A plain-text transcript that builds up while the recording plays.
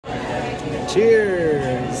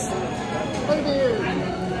Cheers!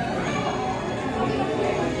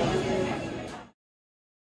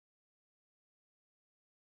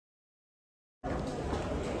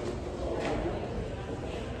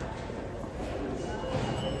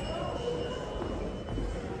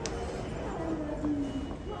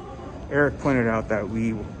 Eric pointed out that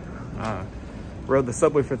we rode the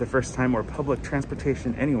subway for the first time, or public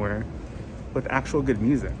transportation anywhere, with actual good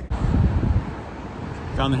music.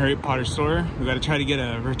 Found the Harry Potter store. We gotta try to get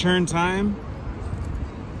a return time.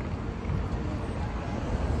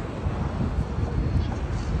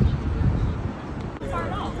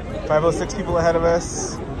 .506 people ahead of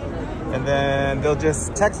us, and then they'll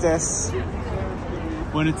just text us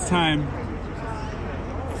when it's time.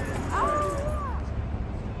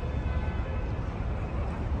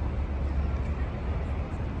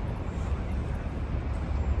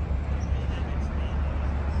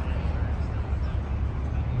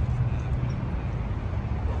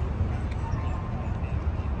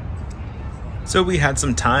 So we had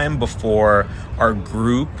some time before our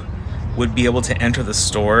group would be able to enter the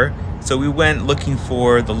store. So we went looking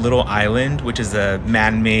for the Little Island, which is a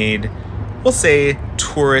man-made, we'll say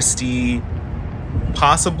touristy,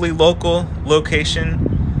 possibly local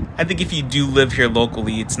location. I think if you do live here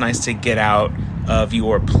locally, it's nice to get out of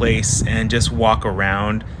your place and just walk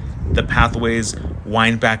around. The pathways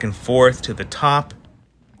wind back and forth to the top,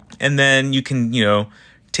 and then you can,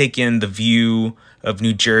 take in the view of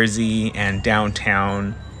New Jersey and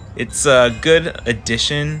downtown. It's a good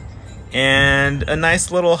addition and a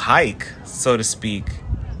nice little hike, so to speak.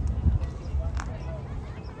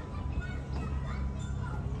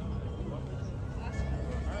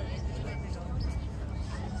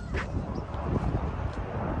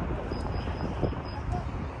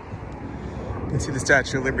 You can see the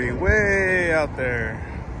Statue of Liberty way out there.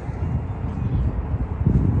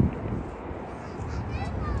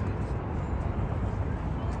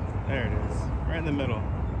 There it is, right in the middle.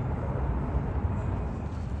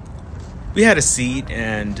 We had a seat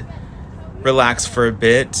and relaxed for a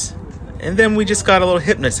bit, and then we just got a little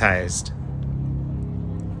hypnotized.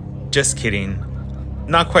 Just kidding.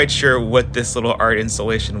 Not quite sure what this little art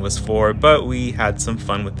installation was for, but we had some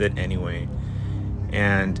fun with it anyway.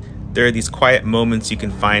 And there are these quiet moments you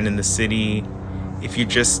can find in the city if you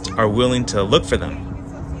just are willing to look for them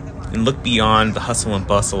and look beyond the hustle and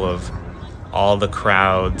bustle of all the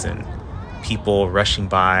crowds and people rushing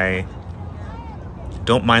by.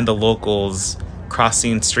 Don't mind the locals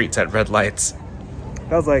crossing streets at red lights.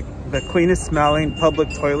 That was like the cleanest smelling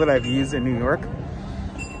public toilet I've used in New York.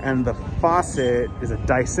 And the faucet is a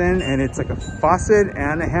Dyson, and it's like a faucet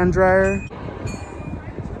and a hand dryer.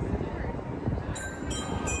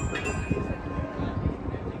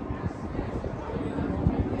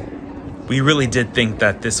 We really did think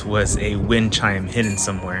that this was a wind chime hidden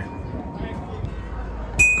somewhere.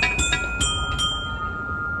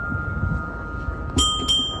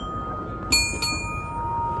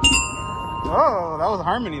 Oh, that was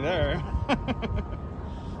harmony there.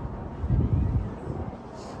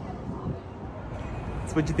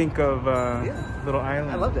 So what'd you think of Little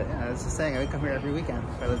Island? I loved it. Yeah, I was just saying, I would come here every weekend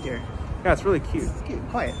if I lived here. Yeah, it's really cute. It's cute,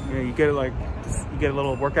 quiet. You know, you get you get a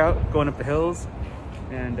little workout going up the hills,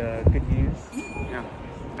 and good views. Yeah.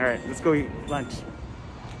 All right, let's go eat lunch.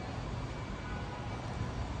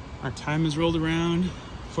 Our time has rolled around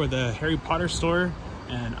for the Harry Potter store,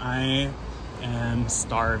 and I am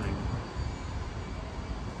starving.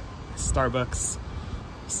 Starbucks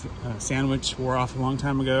sandwich wore off a long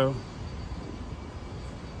time ago.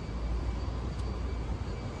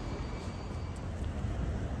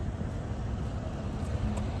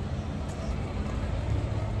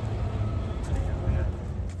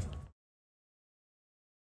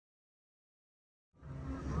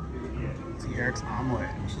 See Eric's omelet.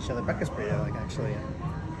 You should show the breakfast burrito, like actually.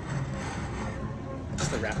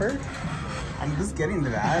 Just the wrapper? I'm just getting to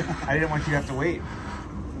that. I didn't want you to have to wait.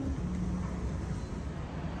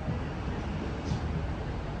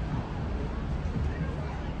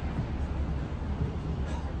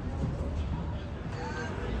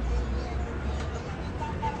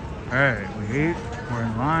 All right, we ate, we're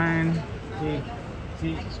in line.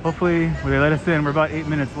 Hopefully, when they let us in, we're about 8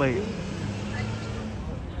 minutes late.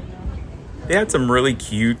 They had some really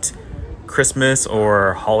cute Christmas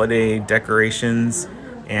or holiday decorations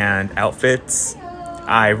and outfits.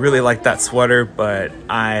 I really like that sweater, but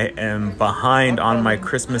I am behind on my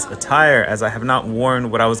Christmas attire as I have not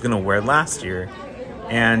worn what I was gonna wear last year.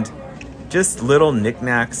 And just little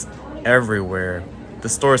knickknacks everywhere. The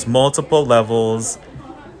store's multiple levels,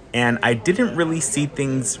 and I didn't really see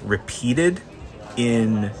things repeated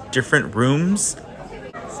in different rooms.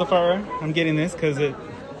 So far, I'm getting this because it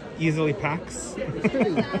easily packs. I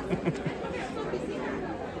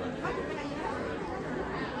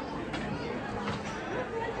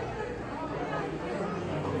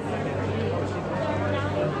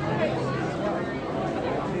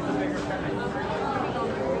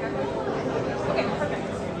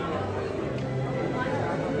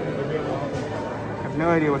have no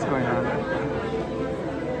idea what's going on.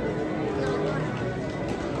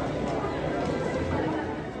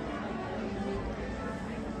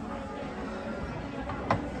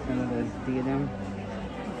 Some of those diadem.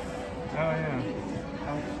 Oh yeah.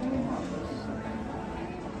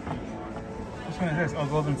 Which one is this? Oh,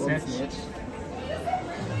 Golden Snitch.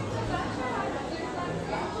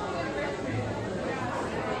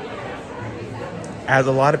 As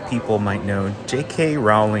a lot of people might know, J.K.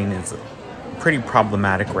 Rowling is pretty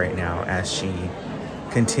problematic right now as she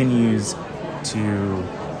continues to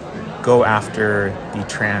go after the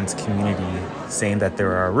trans community, saying that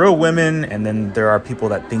there are real women and then there are people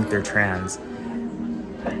that think they're trans.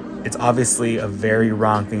 It's obviously a very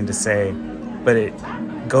wrong thing to say, but it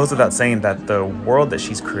goes without saying that the world that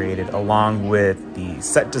she's created, along with the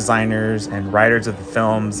set designers and writers of the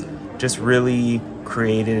films, just really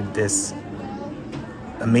created this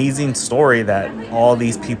amazing story that all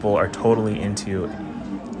these people are totally into,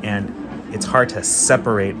 and it's hard to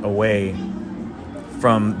separate away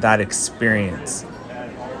from that experience.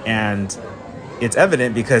 And it's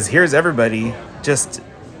evident because here's everybody just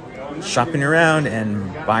shopping around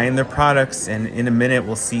and buying their products, and in a minute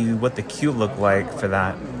we'll see what the queue looked like for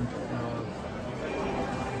that.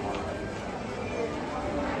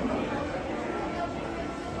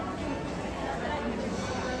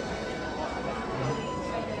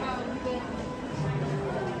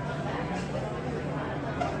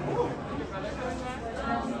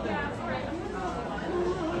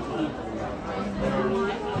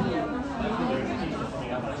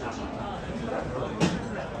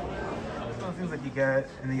 Things that you get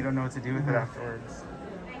and then you don't know what to do with it afterwards.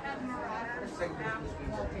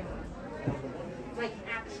 Like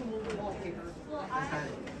actual wallpaper.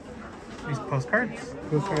 These postcards?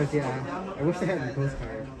 Postcards, yeah. I wish they had a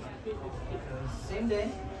postcard. Same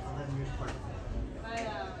day.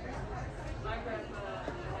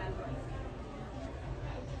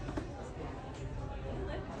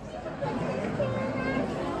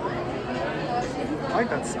 I like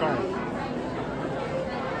that scarf.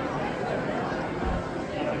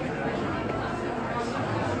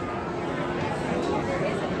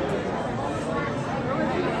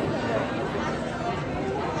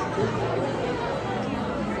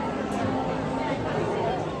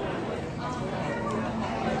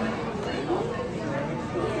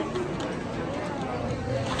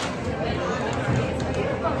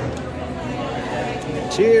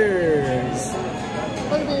 Cheers!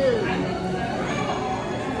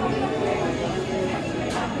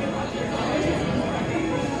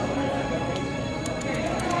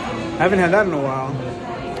 I haven't had that in a while.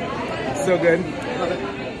 It's so good.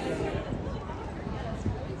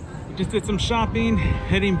 We just did some shopping,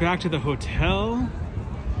 heading back to the hotel,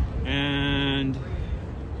 and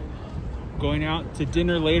going out to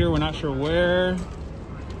dinner later, we're not sure where,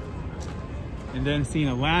 and then seeing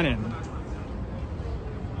Aladdin.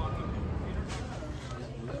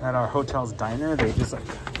 At our hotel's diner, they just like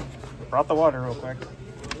brought the water real quick.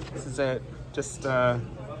 This is it. Just a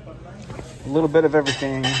little bit of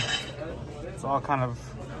everything. It's all kind of,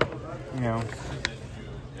 you know.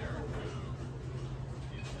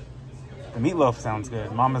 The meatloaf sounds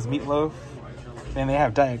good. Mama's meatloaf. And they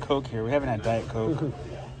have Diet Coke here. We haven't had Diet Coke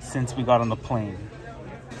since we got on the plane.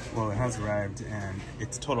 Well, it has arrived and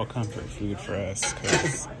it's total comfort food for us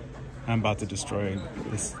because I'm about to destroy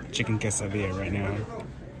this chicken quesadilla right now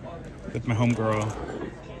with my homegirl,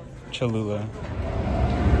 Cholula.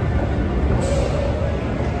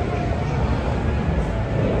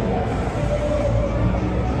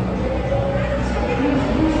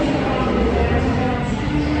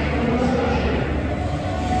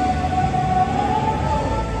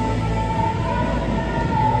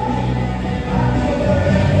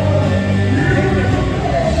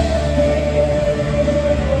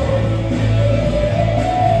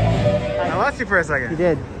 For a second. You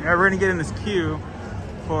did. Yeah, we're gonna get in this queue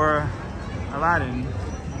for Aladdin.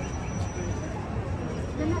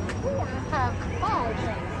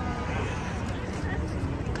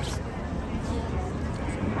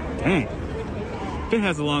 Dang. If it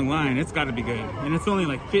has a long line, it's gotta be good. And it's only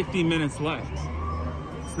like 50 minutes left.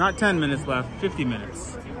 It's not 10 minutes left, 50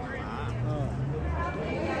 minutes.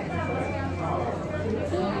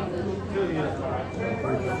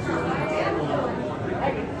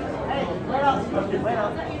 You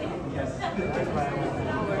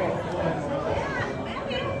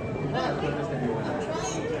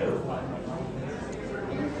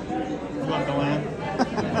want the lamb?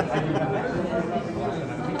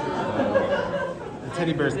 The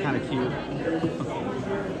teddy bear is kind of cute.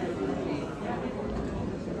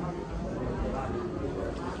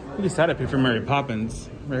 We decided to pay for Mary Poppins,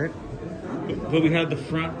 right? But we had the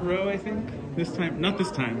front row, I think. This time, not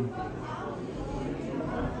this time.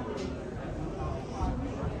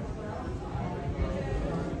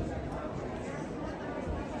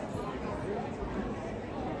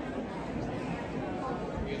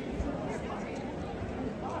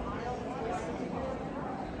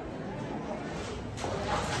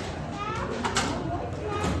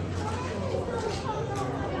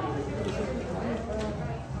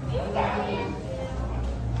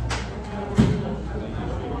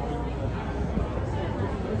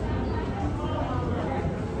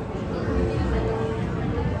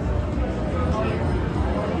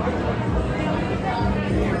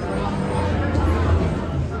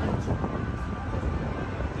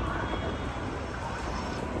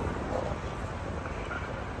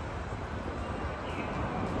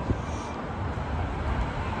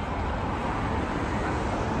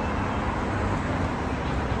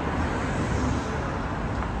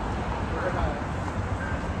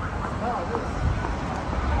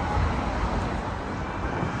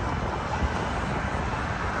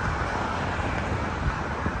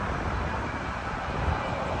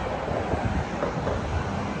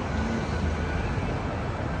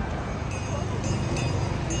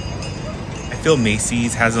 I feel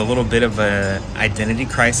Macy's has a little bit of an identity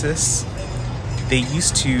crisis. They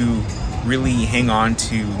used to really hang on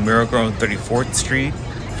to Miracle on 34th Street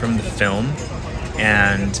from the film,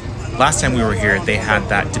 and last time we were here they had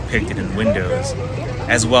that depicted in windows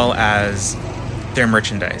as well as their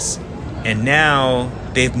merchandise. And now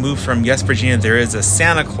they've moved from Yes Virginia there is a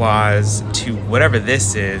Santa Claus to whatever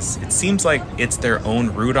this is. It seems like it's their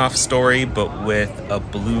own Rudolph story but with a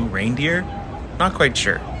blue reindeer. Not quite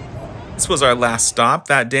sure. This was our last stop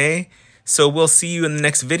that day, so we'll see you in the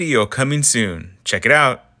next video coming soon. Check it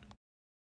out.